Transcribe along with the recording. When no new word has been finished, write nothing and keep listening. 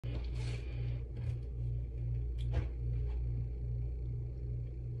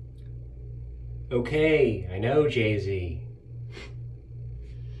Okay, I know, Jay-Z.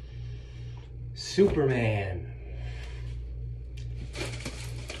 Superman.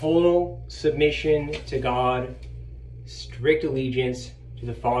 Total submission to God, strict allegiance to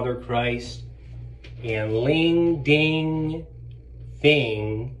the Father Christ, and ling, ding,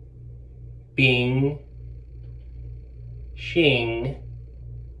 thing, bing, shing,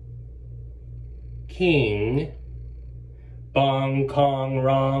 king, bong, kong,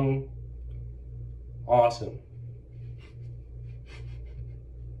 wrong. Awesome.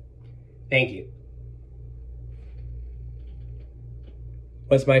 Thank you.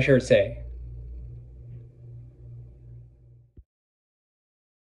 What's my shirt say?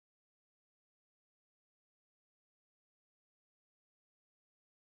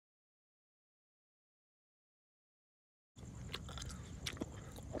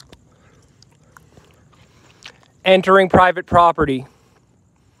 Entering private property.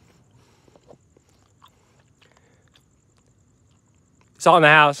 It's all in the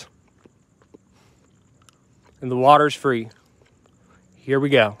house. And the water's free. Here we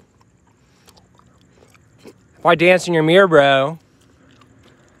go. If I dance in your mirror, bro,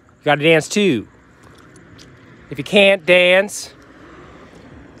 you gotta dance too. If you can't dance,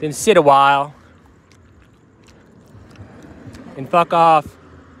 then sit a while and fuck off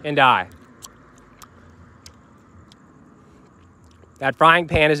and die. That frying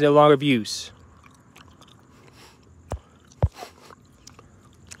pan is no longer of use.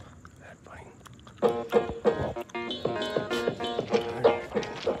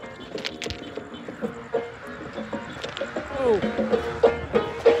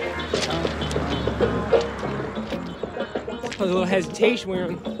 A little hesitation.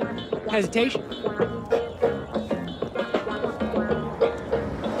 We're in hesitation.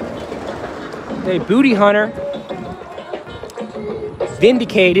 Hey, booty hunter.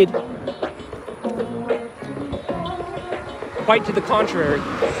 Vindicated. Quite to the contrary.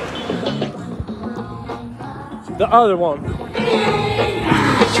 The other one.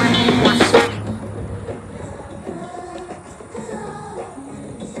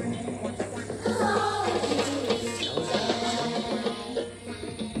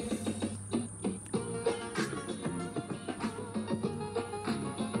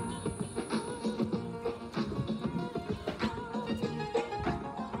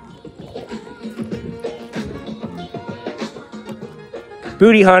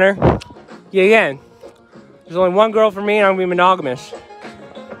 Booty hunter. Yeah, again. There's only one girl for me and I'm gonna be monogamous. So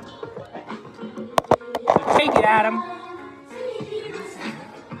take it, Adam.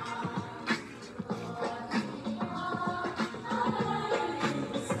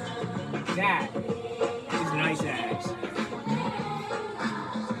 That is nice ass.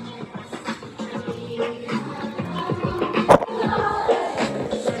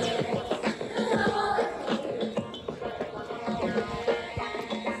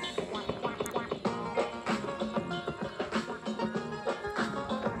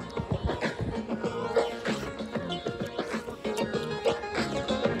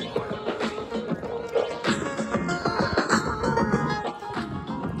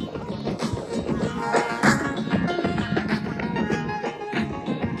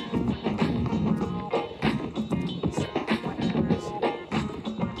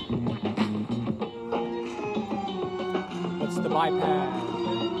 What's the bypass?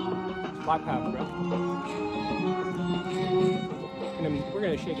 It's bypass, bro. We're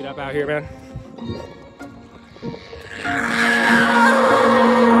gonna shake it up out here, man.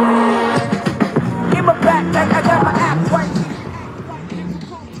 In my backpack, I got my app right here.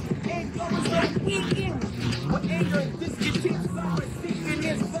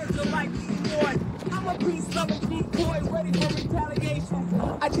 I'm a piece of a decoy ready for retaliation.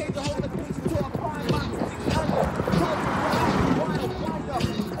 I take the whole piece to a prime box.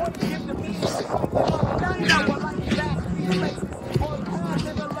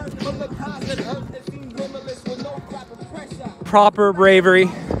 Proper bravery.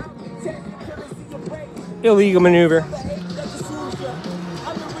 Illegal maneuver.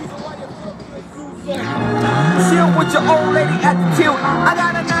 Chill with your old lady at the tilt. I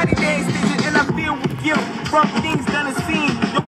got a 90-day vision and I feel with guilt from things done and seen.